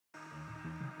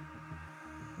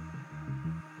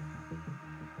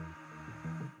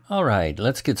All right,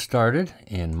 let's get started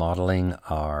in modeling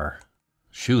our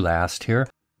shoe last here.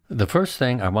 The first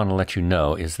thing I want to let you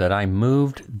know is that I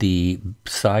moved the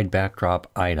side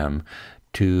backdrop item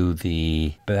to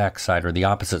the back side or the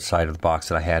opposite side of the box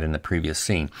that I had in the previous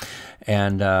scene.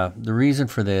 And the reason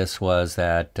for this was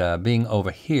that being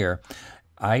over here,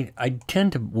 I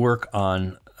tend to work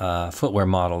on footwear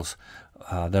models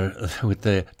that are with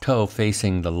the toe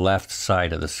facing the left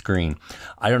side of the screen.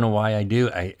 I don't know why I do.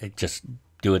 I just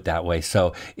do it that way.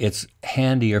 So it's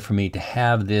handier for me to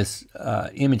have this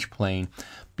image plane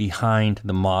behind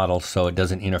the model so it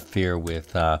doesn't interfere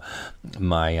with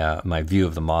my view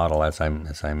of the model as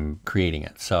I'm creating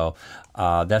it. So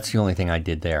that's the only thing I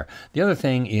did there. The other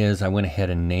thing is I went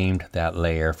ahead and named that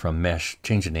layer from mesh,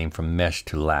 changed the name from mesh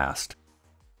to last,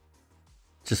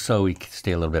 just so we can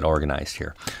stay a little bit organized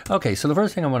here. Okay, so the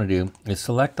first thing I want to do is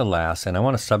select the last, and I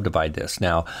want to subdivide this.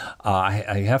 Now,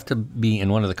 I have to be in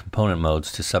one of the component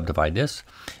modes to subdivide this,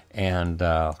 and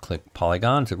click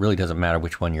polygons. It really doesn't matter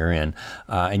which one you're in.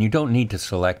 And you don't need to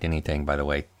select anything, by the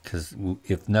way, because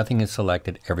if nothing is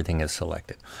selected, everything is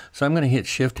selected. So I'm going to hit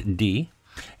Shift D,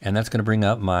 and that's going to bring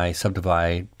up my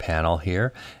subdivide panel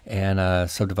here. And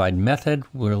subdivide method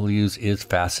we'll use is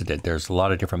faceted. There's a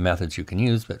lot of different methods you can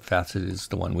use, but faceted is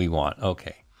the one we want.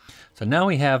 Okay, so now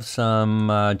we have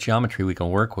some geometry we can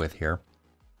work with here.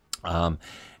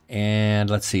 And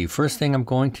let's see, first thing I'm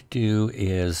going to do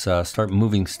is start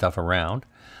moving stuff around.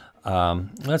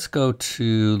 Let's go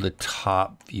to the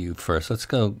top view first. Let's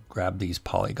go grab these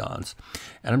polygons,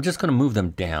 and I'm just going to move them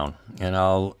down, and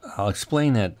I'll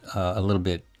explain that a little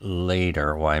bit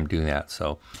later why I'm doing that.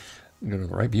 So go to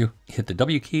the right view, hit the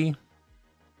W key.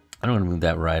 I'm going to move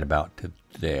that right about to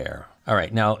there. All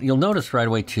right, now you'll notice right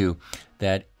away too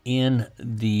that in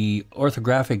the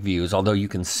orthographic views, although you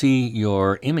can see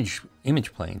your image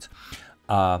planes,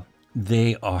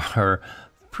 they are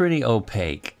pretty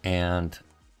opaque. And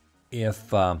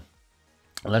if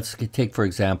let's take for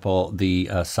example the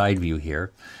side view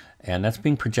here, and that's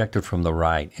being projected from the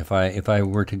right. If I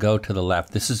were to go to the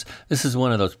left, this is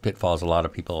one of those pitfalls a lot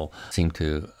of people seem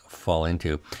to fall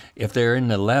into. If they're in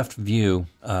the left view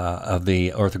of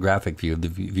the orthographic view, the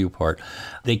viewport,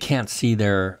 they can't see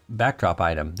their backdrop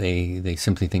item. They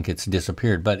simply think it's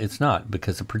disappeared, but it's not,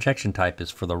 because the projection type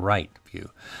is for the right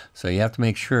view. So you have to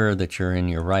make sure that you're in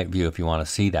your right view if you want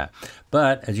to see that.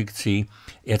 But as you can see,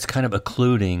 it's kind of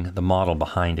occluding the model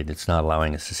behind it. It's not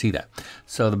allowing us to see that.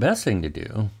 So the best thing to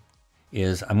do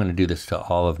is, I'm going to do this to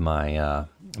all of my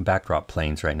backdrop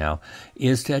planes right now,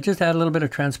 is to just add a little bit of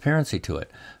transparency to it.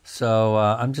 So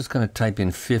I'm just going to type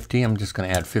in 50. I'm just going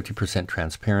to add 50%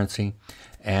 transparency,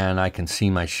 and I can see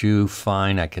my shoe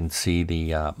fine. I can see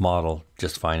the model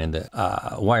just fine in the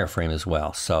wireframe as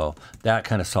well. So that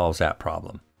kind of solves that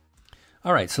problem.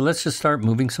 All right, so let's just start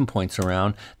moving some points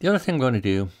around. The other thing I'm going to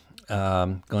do,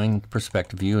 going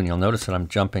perspective view, and you'll notice that I'm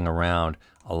jumping around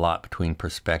a lot between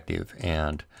perspective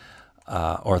and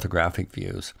orthographic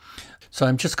views. So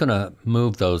I'm just going to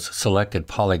move those selected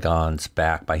polygons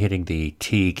back by hitting the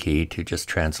T key to just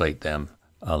translate them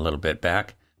a little bit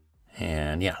back.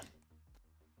 And yeah.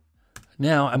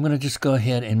 Now I'm going to just go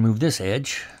ahead and move this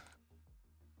edge.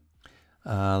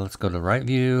 Let's go to the right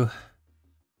view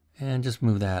and just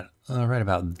move that right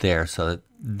about there, so that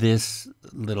this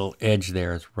little edge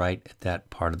there is right at that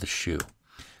part of the shoe.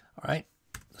 All right.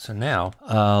 So now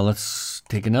let's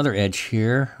take another edge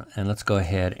here, and let's go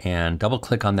ahead and double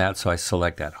click on that so I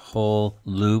select that whole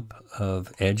loop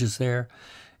of edges there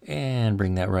and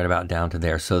bring that right about down to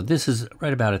there. So this is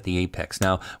right about at the apex.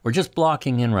 Now we're just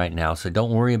blocking in right now, so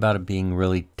don't worry about it being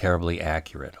really terribly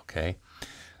accurate, okay?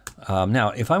 Now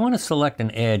if I want to select an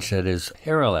edge that is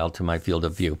parallel to my field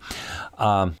of view,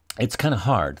 it's kind of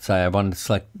hard. So I want to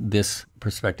select this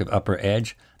perspective upper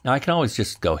edge. Now I can always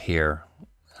just go here,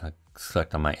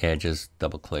 select on my edges,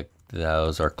 double click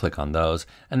those or click on those,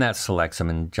 and that selects them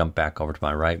and jump back over to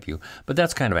my right view. But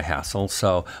that's kind of a hassle.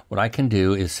 So what I can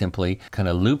do is simply kind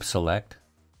of loop select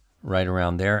right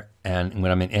around there, and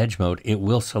when I'm in edge mode, it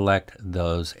will select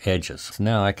those edges. So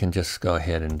now I can just go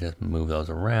ahead and just move those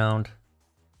around.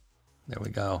 There we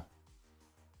go.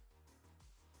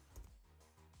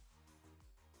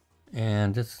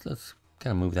 And just let's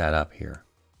kind of move that up here.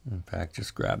 In fact,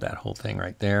 just grab that whole thing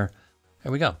right there.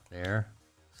 There we go. There,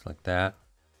 select that.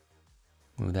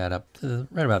 Move that up to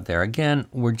right about there. Again,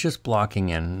 we're just blocking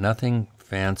in, nothing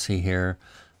fancy here.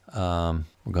 We're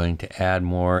going to add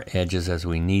more edges as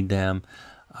we need them.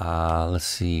 Let's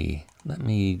see. Let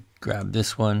me grab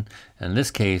this one. In this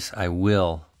case, I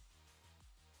will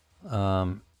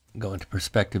go into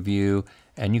perspective view,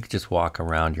 and you can just walk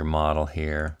around your model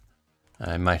here.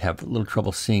 I might have a little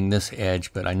trouble seeing this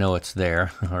edge, but I know it's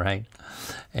there. All right.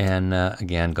 And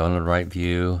again, go into the right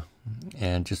view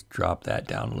and just drop that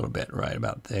down a little bit right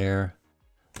about there.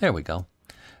 There we go.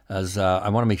 As I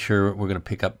want to make sure we're going to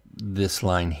pick up this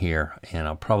line here, and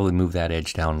I'll probably move that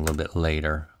edge down a little bit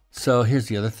later. So here's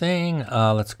the other thing.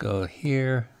 Let's go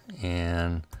here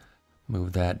and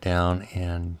move that down.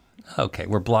 And okay,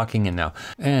 we're blocking in now.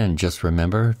 And just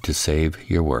remember to save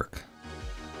your work.